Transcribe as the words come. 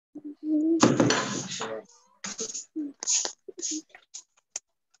Morning,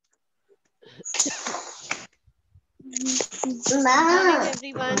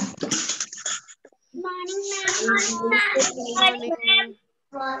 everyone. Morning, Morning.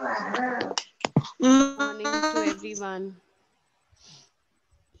 Morning to everyone.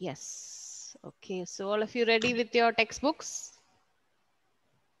 Yes. Okay. So all of you ready with your textbooks?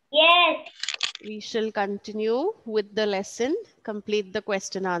 Yes. We shall continue with the lesson. Complete the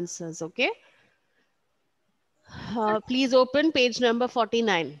question answers. Okay. Please open page number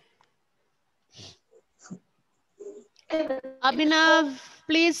 49. Abhinav,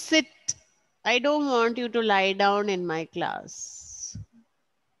 please sit. I don't want you to lie down in my class.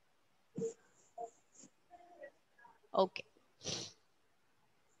 Okay.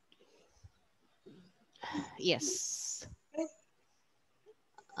 Yes.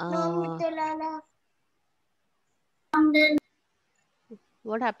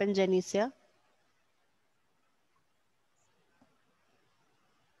 What happened, Janicia?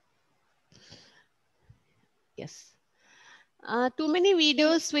 Yes. Too many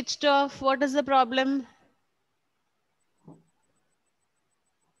videos switched off. What is the problem?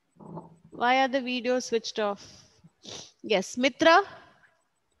 Why are the videos switched off? Yes, Mitra,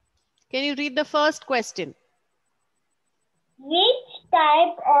 can you read the first question? Which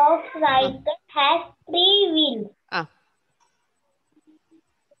type of cycle has 3 wheels?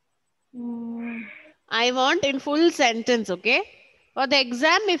 I want in full sentence, okay? For the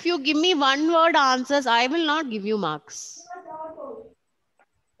exam, if you give me one word answers, I will not give you marks.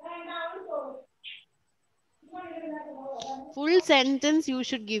 Full sentence, you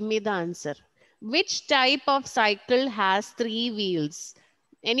should give me the answer. Which type of cycle has 3 wheels?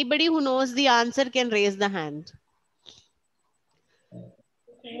 Anybody who knows the answer can raise the hand.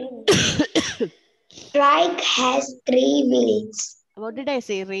 Trike has 3 wheels. What did I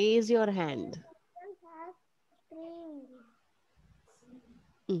say? Raise your hand.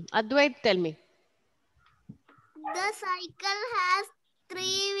 Advait, tell me. The cycle has 3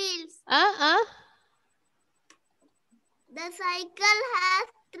 wheels. The cycle has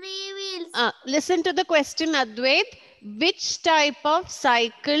 3 wheels. Listen to the question, Advait. Which type of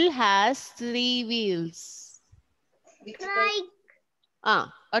cycle has 3 wheels? Trike.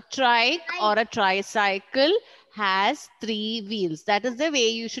 A trike or a tricycle has 3 wheels. That is the way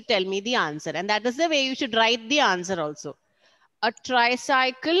you should tell me the answer. And that is the way you should write the answer also. A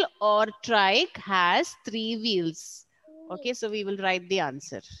tricycle or trike has 3 wheels. Okay, so we will write the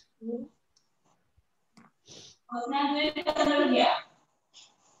answer.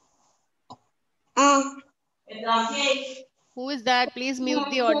 Who is that? Please mute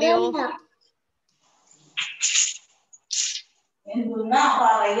the audio.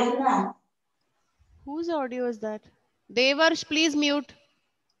 Whose audio is that? Devarsh, please mute.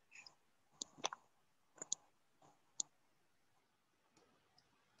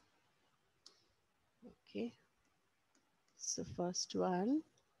 Okay. So first one.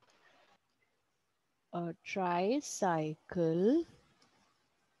 A tricycle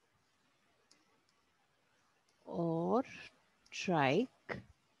or trike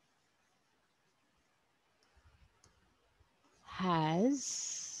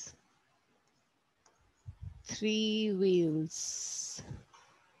has 3 wheels.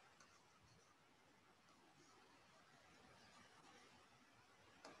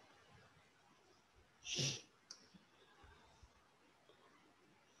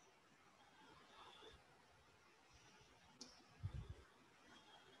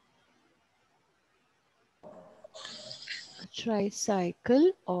 A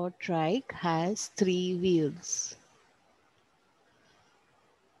tricycle or trike has 3 wheels.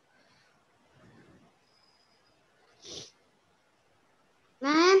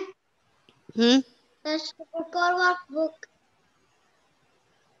 Man. Test book or workbook?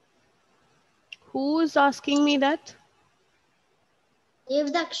 Who is asking me that?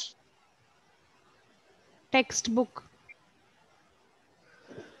 Devdaksh. Textbook.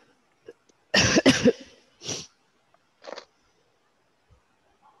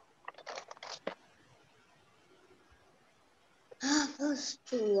 First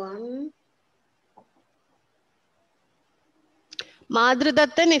one.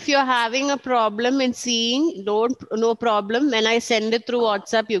 Madhurdattan, if you're having a problem in seeing, no problem. When I send it through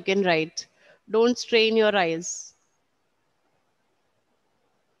WhatsApp, you can write. Don't strain your eyes.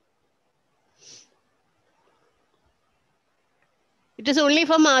 It is only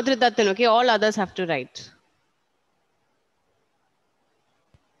for Madhurdattan, okay? All others have to write.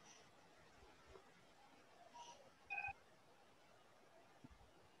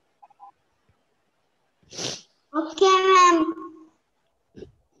 Okay, ma'am.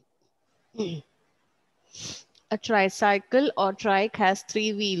 A tricycle or trike has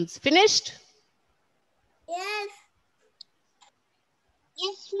 3 wheels. Finished? Yes.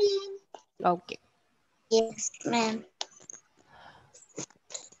 Yes, ma'am. Okay. Yes, ma'am.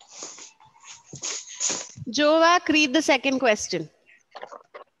 Jovak, read the second question.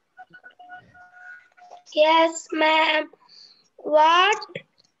 Yes, ma'am. What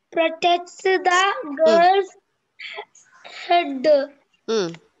protects the Hmm. girl's head?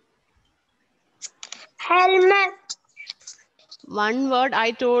 Hmm. Helmet. One word.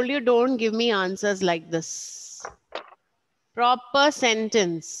 I told you, don't give me answers like this. Proper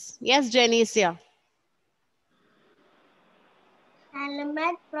sentence. Yes, Janicia.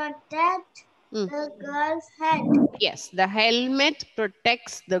 Helmet protect Hmm. the girl's head. Yes, the helmet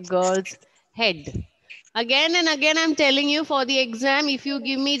protects the girl's head. Again and again, I'm telling you, for the exam, if you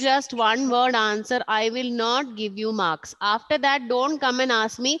give me just one word answer, I will not give you marks. After that, don't come and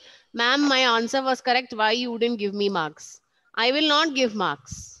ask me, ma'am, my answer was correct. Why you didn't give me marks? I will not give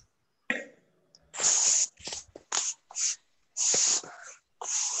marks.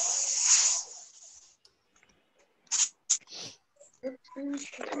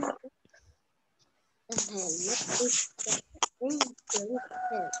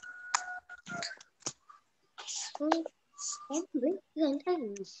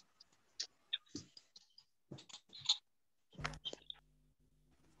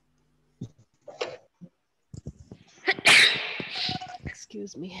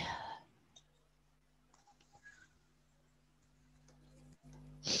 Excuse me.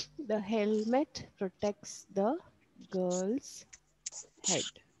 The helmet protects the girl's head.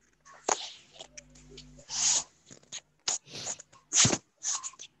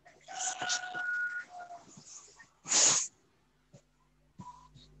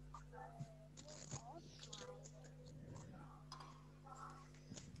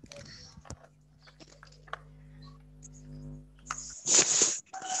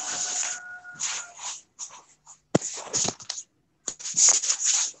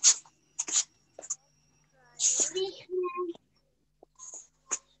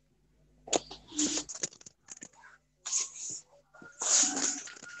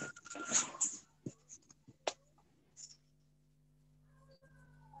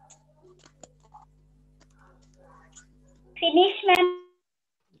 Finish, ma'am.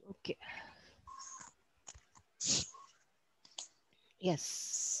 Okay.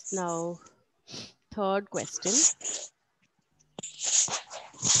 Yes. Now, third question.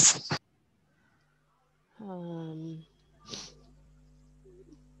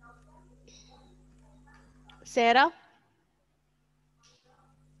 Sarah?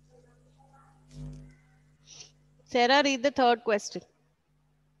 Sarah, read the third question.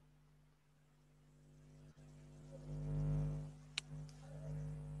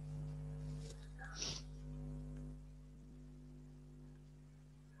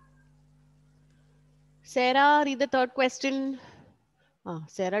 Sarah, read the third question. Ah,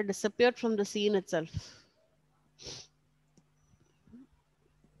 Sarah disappeared from the scene itself.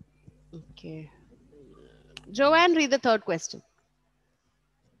 Okay. Joanne, read the third question.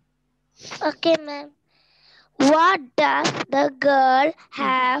 Okay, ma'am. What does the girl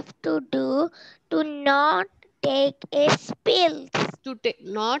have to do to not take a spill? To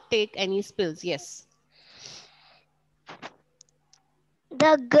not take any spills. Yes.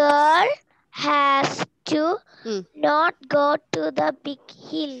 The girl has to Mm. not go to the big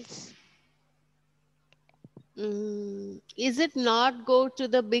hills. Is it not go to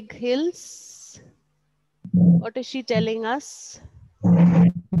the big hills? What is she telling us?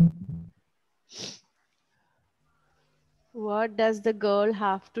 What does the girl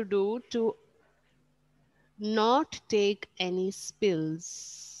have to do to not take any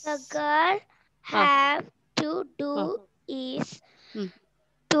spills? The girl have to do is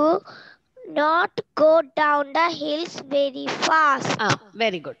to not go down the hills very fast.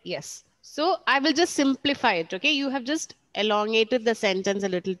 Very good. Yes. So I will just simplify it. Okay. You have just elongated the sentence a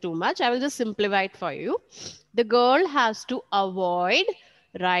little too much. I will just simplify it for you. The girl has to avoid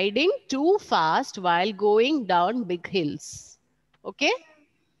riding too fast while going down big hills. Okay.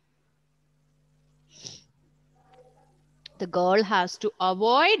 The girl has to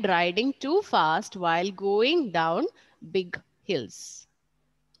avoid riding too fast while going down big hills.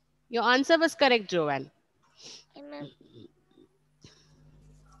 Your answer was correct, Joanne. Amen.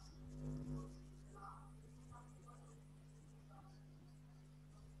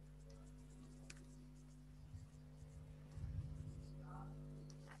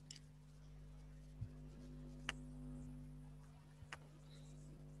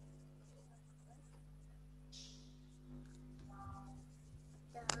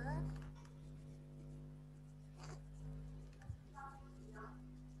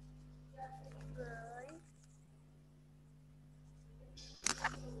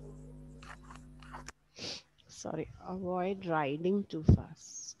 Sorry, avoid riding too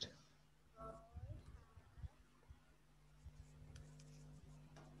fast.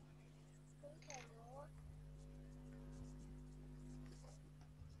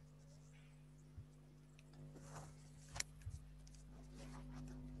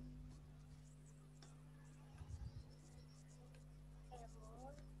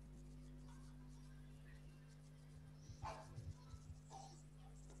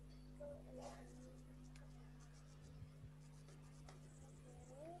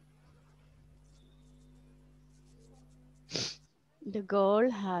 The girl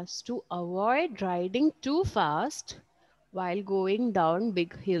has to avoid riding too fast while going down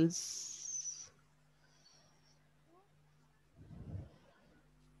big hills.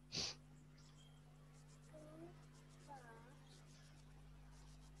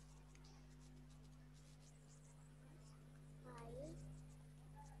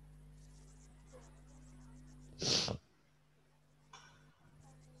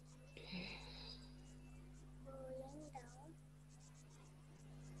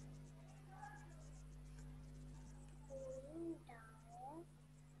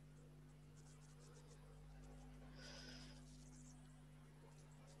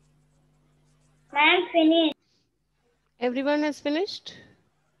 Ma'am, finish. Everyone has finished?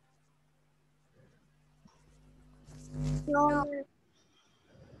 No.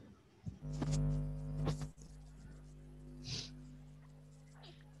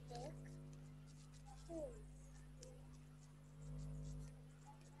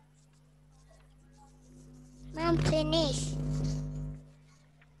 Ma'am, finish.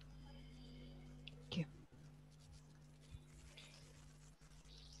 Okay.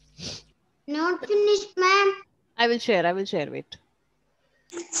 Not finished, ma'am. I will share. Wait.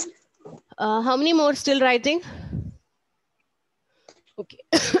 How many more still writing? Okay.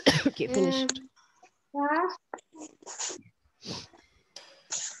 Okay, finished.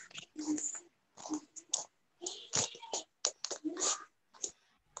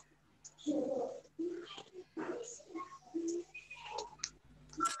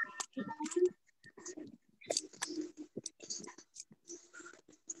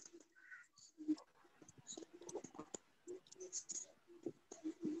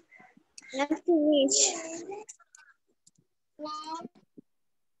 Not finish.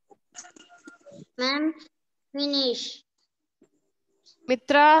 Ma'am, finish.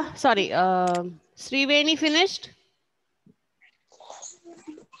 Mitra, sorry, Sriveni finished?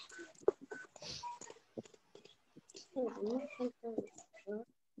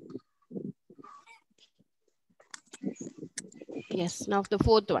 Yes, now the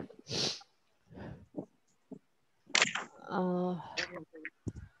fourth one.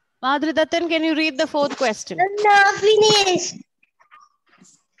 Madhuri Dattan, can you read the fourth question? No, finish.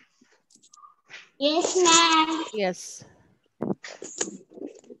 Yes, ma'am. Yes.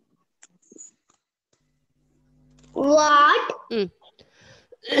 What? Mm.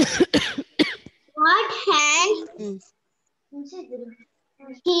 What hand Mm.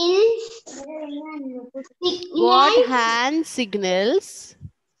 hills What signals hand signals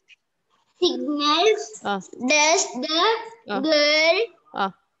signals does the uh, girl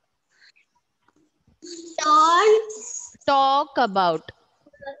uh, talk talk about?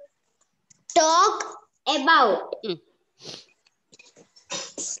 talk about? Mm.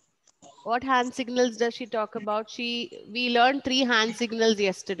 What hand signals does she talk about? We learned 3 hand signals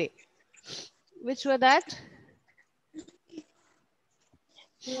yesterday. Which were that?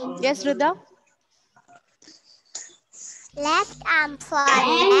 Yes, Rida? Left arm for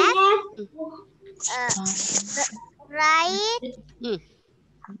left, right Mm.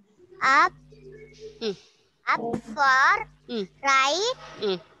 up, Mm. up for Mm. right,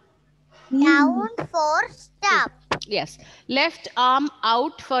 Mm. down for stop. Yes. Left arm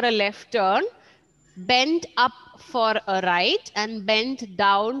out for a left turn, bend up for a right, and bend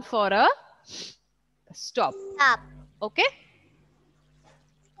down for a stop. Stop. Okay?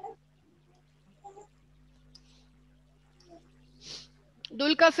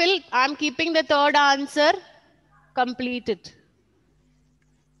 Dulkafil, I'm keeping the third answer. Complete it.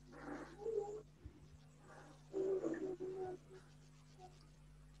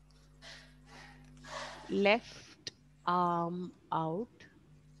 Left arm out.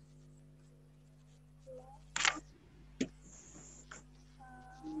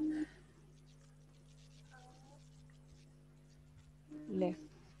 Left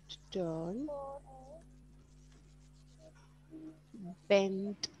turn.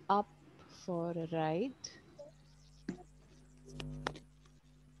 Bend up for a right.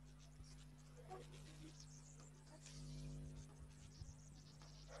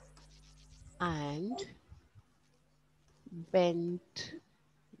 And bent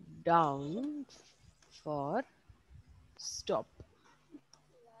down for stop.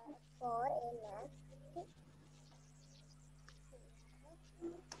 For a left.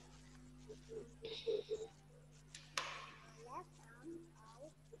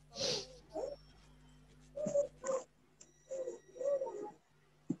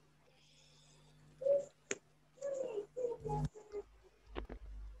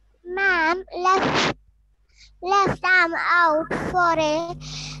 Ma'am, left arm out for a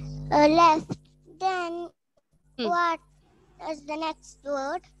left. Then what is the next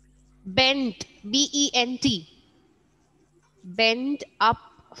word? Bent, B-E-N-T. Bend up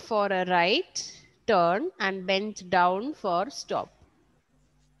for a right turn and bent down for stop.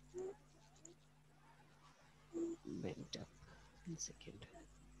 Bent up. 1 second.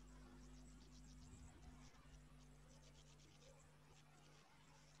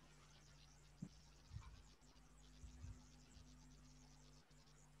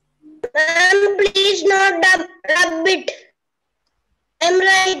 Ma'am, please not rub it. I'm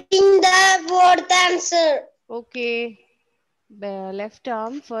writing the fourth answer. Okay. Left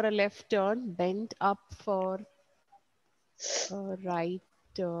arm for a left turn, bent up for a right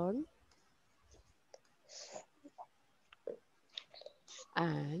turn,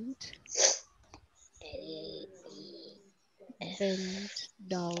 and bent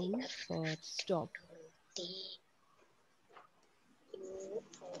down for stop.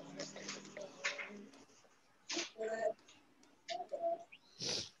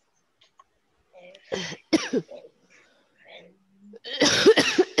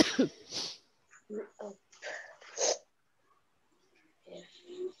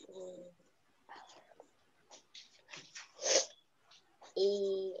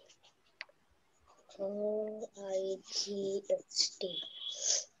 E-O-I-G-H-T.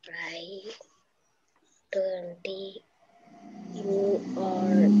 Right. 20.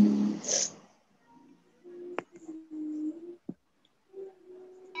 U-R.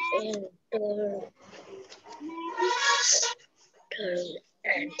 Enter. Turn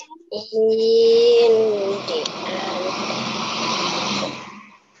and end.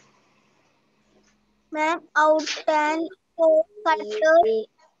 Ma'am, out and cutter.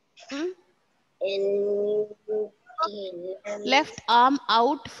 Left arm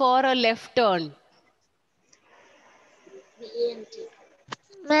out for a left turn.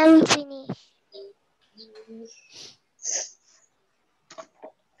 Ma'am, finish.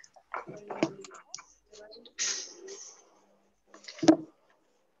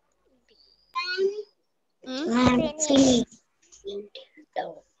 Ma'am, finish.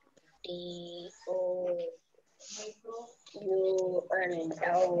 Down. D-O-U and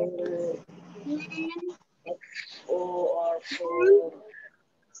down. F-O or for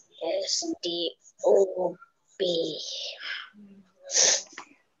S-T-O-P.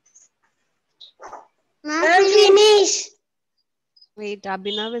 Ma'am, finish. Wait,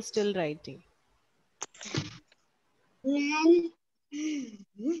 Abhinav is still writing. Ma'am.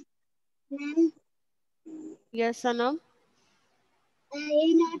 Yes, Anam? Are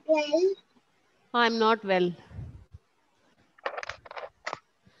you not well? I'm not well.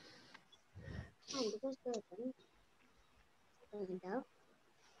 Because the turned up.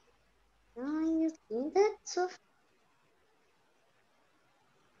 Now you think that so.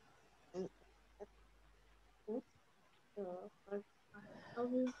 How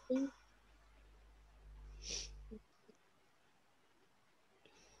you think?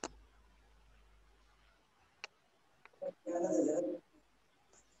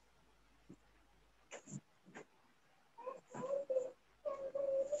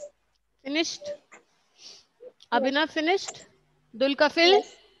 Finished? Abhinav finished? Dulkafil?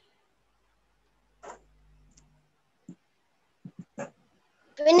 Yes.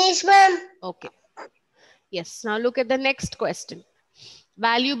 Finish, ma'am. Okay. Yes. Now look at the next question.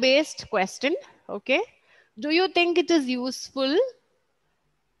 Value-based question. Okay. Do you think it is useful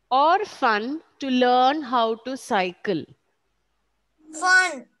or fun to learn how to cycle?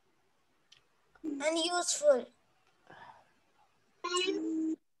 Fun and useful.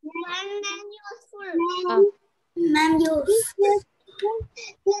 And useful. Ma'am, useful.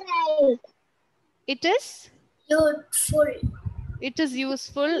 Right. It is? Useful. It is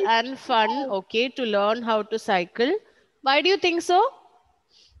useful and fun, okay, to learn how to cycle. Why do you think so?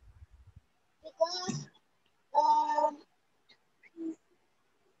 Because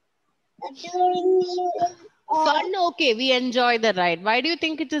during Fun, okay, we enjoy the ride. Why do you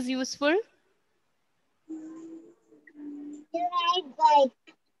think it is useful? the ride bike.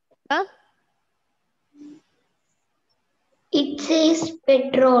 Huh? It says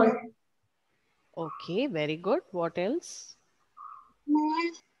petrol. Okay, very good. What else?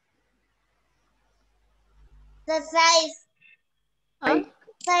 Exercise.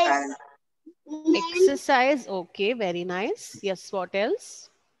 Exercise. Exercise. Okay, very nice. Yes, what else?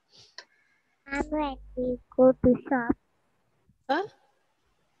 And when we go to shop, Huh?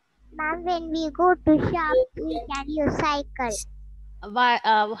 ma'am, when we go to shop, we can use cycle. Why?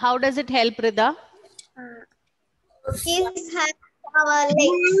 How does it help, Rida? Kids have our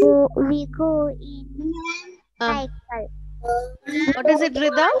legs. We go in cycle. What is it,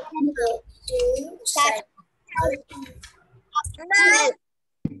 Rida?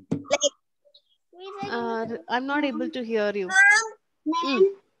 Ma'am, I'm not able to hear you.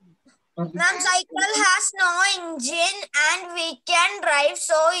 Ma'am, cycle has no engine and we can drive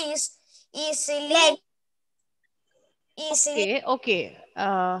so easily. Okay, okay.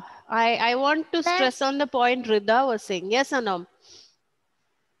 I want to stress on the point Rida was saying. Yes, Anam?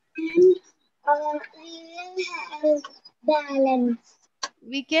 Balance.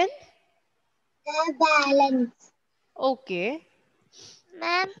 We can? Balance. Okay.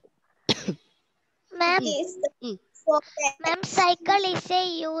 Ma'am, ma'am, Mm. ma'am, cycle is a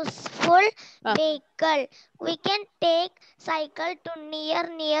useful vehicle. We can take cycle to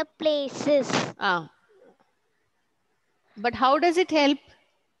near places. But how does it help?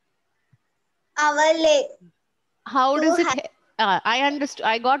 Our leg. How does it? I understood.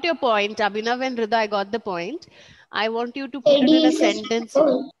 I got your point, Abhinav and Rida. I got the point. I want you to put it in a sentence.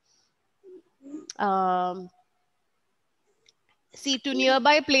 See, to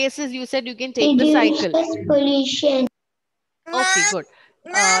nearby places, you said you can take the cycle. Pollution. Okay, good.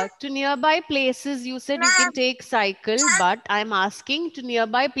 To nearby places, you said you can take cycle, but I'm asking to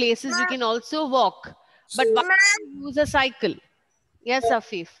nearby places you can also walk. But why use a cycle? Yes,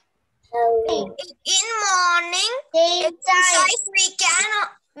 Afif. In morning exercise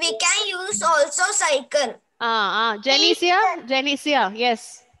we can use also cycle. Genesia,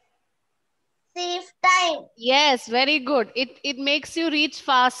 yes. Save time. Yes, very good. It makes you reach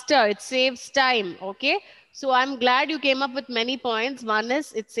faster. It saves time. Okay. So I'm glad you came up with many points. One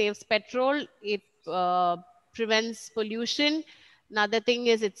is it saves petrol. It prevents pollution. Another thing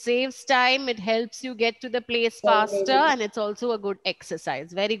is it saves time. It helps you get to the place faster. And it's also a good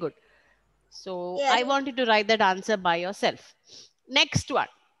exercise. Very good. So Yes. I want you to write that answer by yourself. Next one.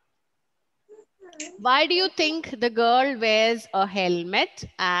 Why do you think the girl wears a helmet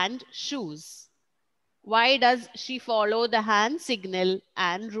and shoes? Why does she follow the hand signal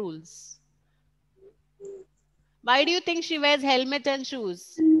and rules? Why do you think she wears helmet and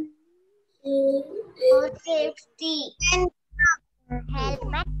shoes? For safety.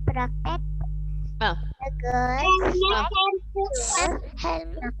 Helmet protect the girls.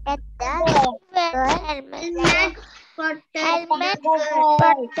 Helmet protect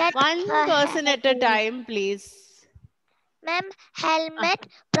One person at a time, please. Ma'am, helmet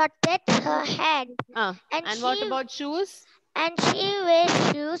protect her head. And what about shoes? And she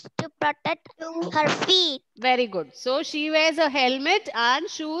wears shoes to protect her feet. Very good. So she wears a helmet and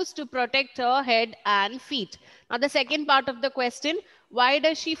shoes to protect her head and feet. Now the second part of the question, why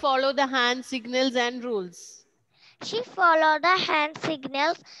does she follow the hand signals and rules? She follows the hand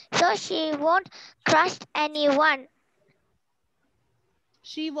signals so she won't crush anyone.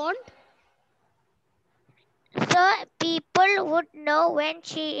 She won't? So people would know when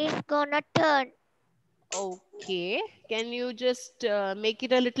she is gonna turn. Okay. Can you just make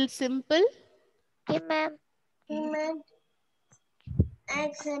it a little simple? Okay, ma'am.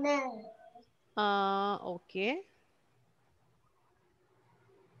 Excellent. Okay.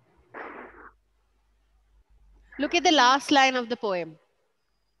 Look at the last line of the poem.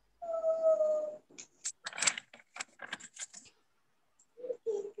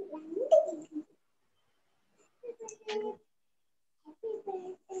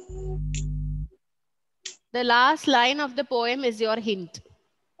 The last line of the poem is your hint.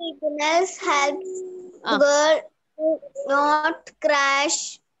 Signals helps girl to not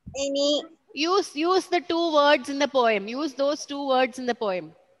crash any. Use the two words in the poem. Use those two words in the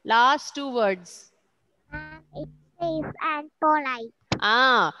poem. Last two words. It's safe and polite.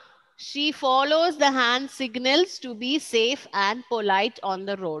 She follows the hand signals to be safe and polite on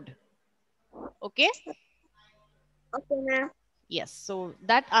the road. Okay? Okay, ma'am. Yes. So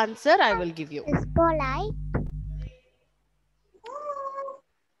that answer I will give you. It's polite.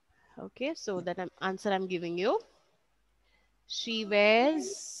 Okay. So that answer I'm giving you. She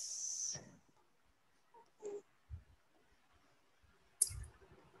wears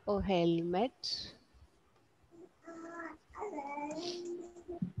a helmet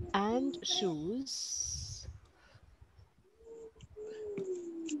and shoes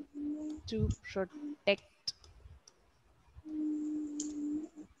to protect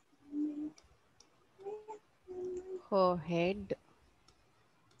her head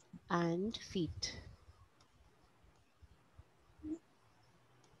and feet.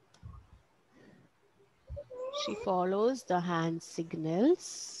 She follows the hand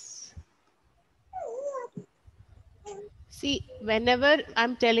signals. See, whenever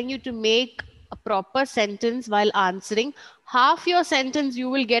I'm telling you to make a proper sentence while answering, half your sentence you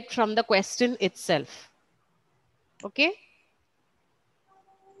will get from the question itself. Okay?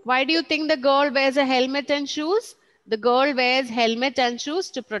 Why do you think the girl wears a helmet and shoes? The girl wears helmet and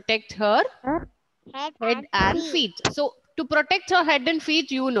shoes to protect her head and feet. So to protect her head and feet,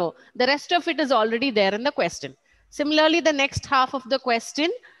 you know. The rest of it is already there in the question. Similarly, the next half of the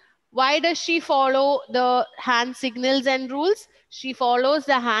question, why does she follow the hand signals and rules? She follows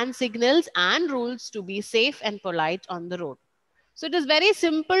the hand signals and rules to be safe and polite on the road. So it is very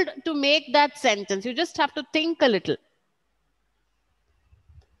simple to make that sentence. You just have to think a little.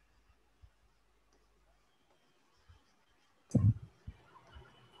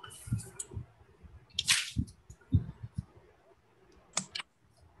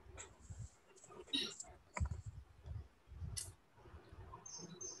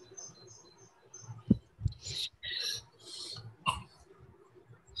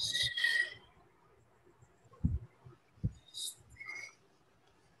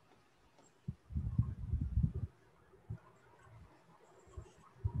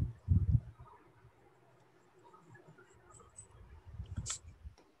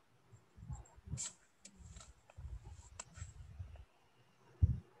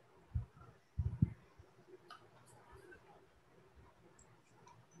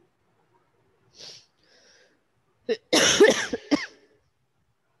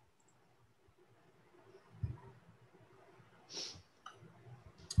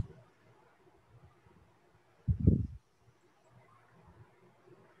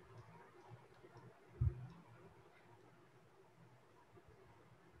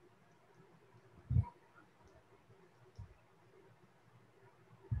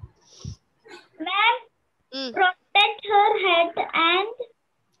 Ma'am, protect her head and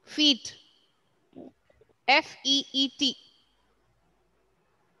Feet. F-E-E-T.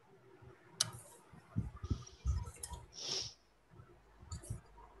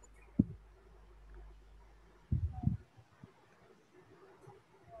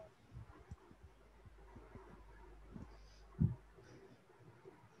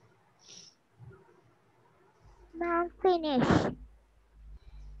 ma'am finish.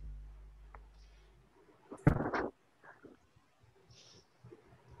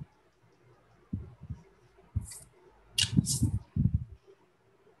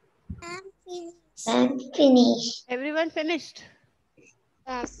 I'm finished. Everyone finished?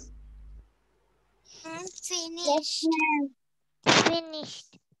 Yes. I'm Yes, finished. ma'am.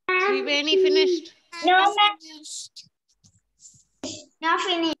 Finished. Triveni finished? No, I'm ma'am. finished. Not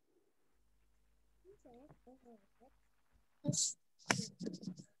finished.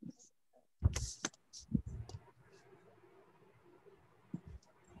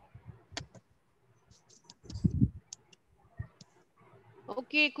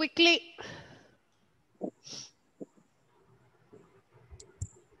 Okay, quickly.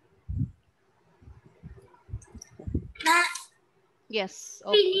 Ma'am, Yes.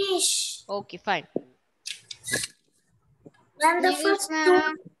 Okay. finish. Okay, fine. Ma'am, the first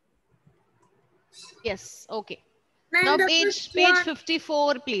one. Yes. Okay. Ma'am, Now the page first one.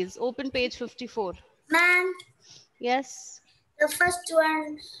 54, please. Open page 54. Ma'am, Yes. the first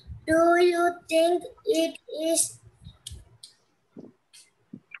one. Do you think it is?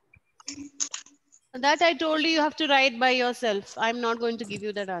 That I told you have to write by yourself. I'm not going to give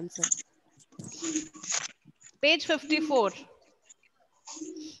you that answer. Page 54.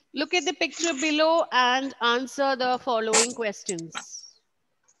 Look at the picture below and answer the following questions.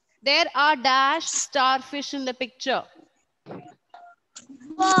 There are dash starfish in the picture. 4.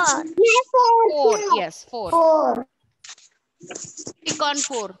 4. Yes, 4. 4. Tick on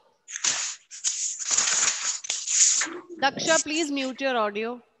 4. Daksha, please mute your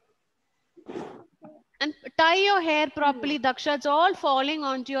audio. And tie your hair properly, Daksha. It's all falling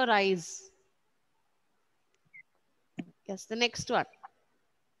onto your eyes. Yes, the next one.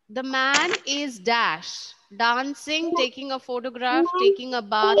 The man is dash. Dancing, taking a photograph, taking a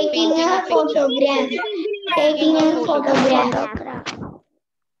bath, painting a picture. Taking a photograph.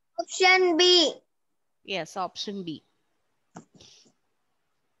 Option B. Yes, option B.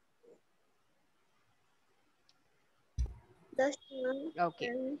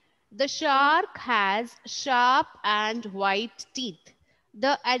 Okay. The shark has sharp and white teeth.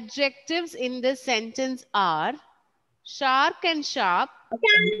 The adjectives in this sentence are shark and sharp.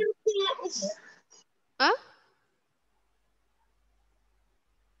 Huh?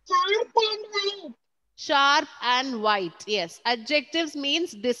 Sharp and white. Sharp and white. Yes. Adjectives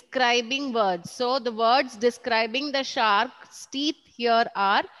means describing words. So the words describing the shark's teeth here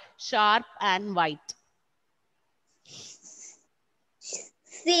are sharp and white.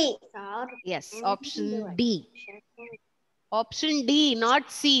 C. Yes. Option D. Option D,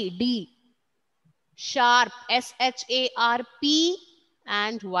 not C. D. Sharp. S-H-A-R-P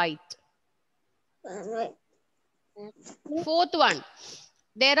and white. Fourth one.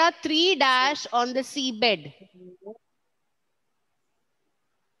 There are 3 dash on the seabed.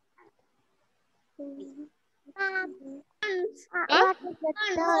 Huh? What is the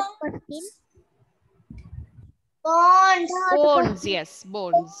third question? Bones. Bones, yes,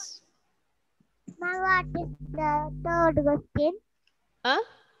 bones. Ma'am, what is the third question? Huh?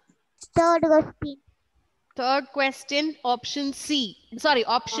 Third question. Third question, option C. Sorry,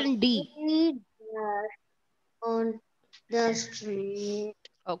 option D. On the street.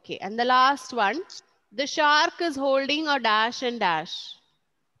 Okay, and the last one. The shark is holding a dash and dash.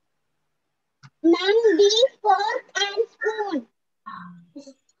 Ma'am, D, fork and spoon.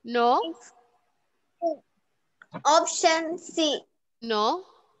 No, Option C. no.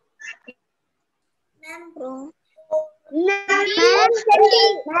 Ma'am,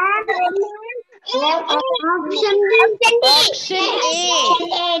 Option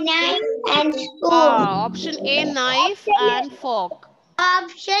A. Knife and spoon. Option A, knife and fork.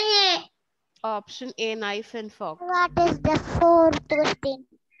 Option A. Option A, knife and fork. What is the fourth question?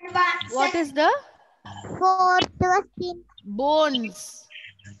 What is the? Fourth question. Bones.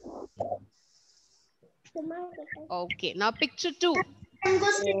 Okay, now picture 2.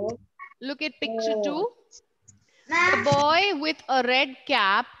 Look at picture 2. The boy with a red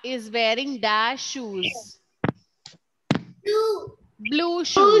cap is wearing dash shoes. Blue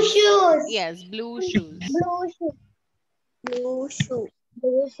shoes. Blue shoes. Yes, blue shoes. Blue shoe. Blue shoe.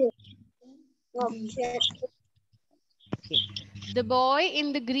 Blue shoe. Okay. The boy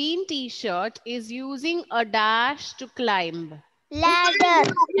in the green t-shirt is using a dash to climb.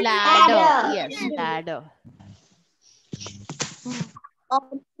 Ladder. Ladder. Yes, ladder.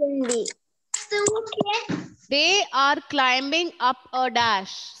 Option D. They are climbing up a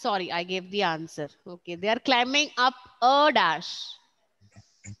dash. Sorry, I gave the answer. Okay, they are climbing up a dash.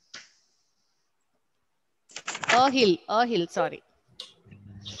 A hill, sorry.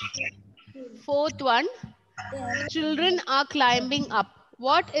 Fourth one. Children are climbing up.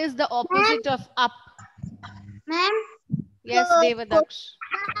 What is the opposite of up? Ma'am. Yes, Devadaksh.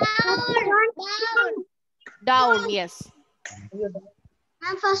 Down, yes.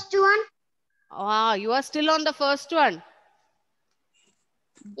 Ma'am, first one. Ah, you are still on the first one.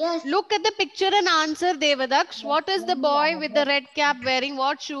 Yes. Look at the picture and answer, Devadaksh. What is the boy with the red cap wearing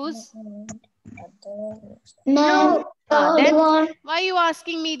what shoes? Ma'am, Then one. why are you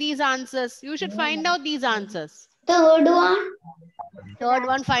asking me these answers? You should find out these answers. Third one. Third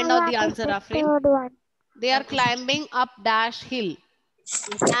one, find out the answer, Afrin. Third one. They are climbing up dash hill.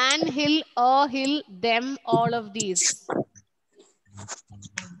 An hill, a hill, them, all of these.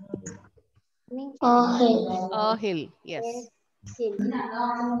 A hill, yes.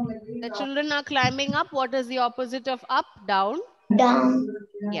 The children are climbing up. What is the opposite of up? Down. Down.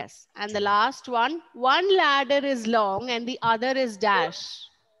 Yes. And the last one ladder is long and the other is dash.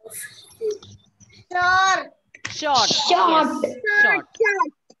 Short. Short. Short. Yes. Short.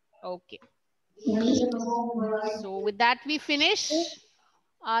 Okay. So with that we finish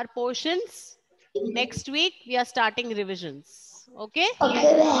our portions. Next week we are starting revisions. Okay?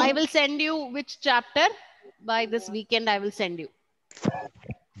 Okay. I will send you which chapter. By this weekend I will send you.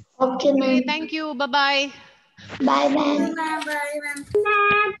 Okay, ma'am. Okay, thank you. Bye-bye. Bye, ma'am.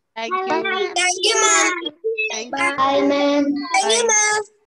 Thank you. Thank you, ma'am. Thank you. Bye, ma'am. Bye.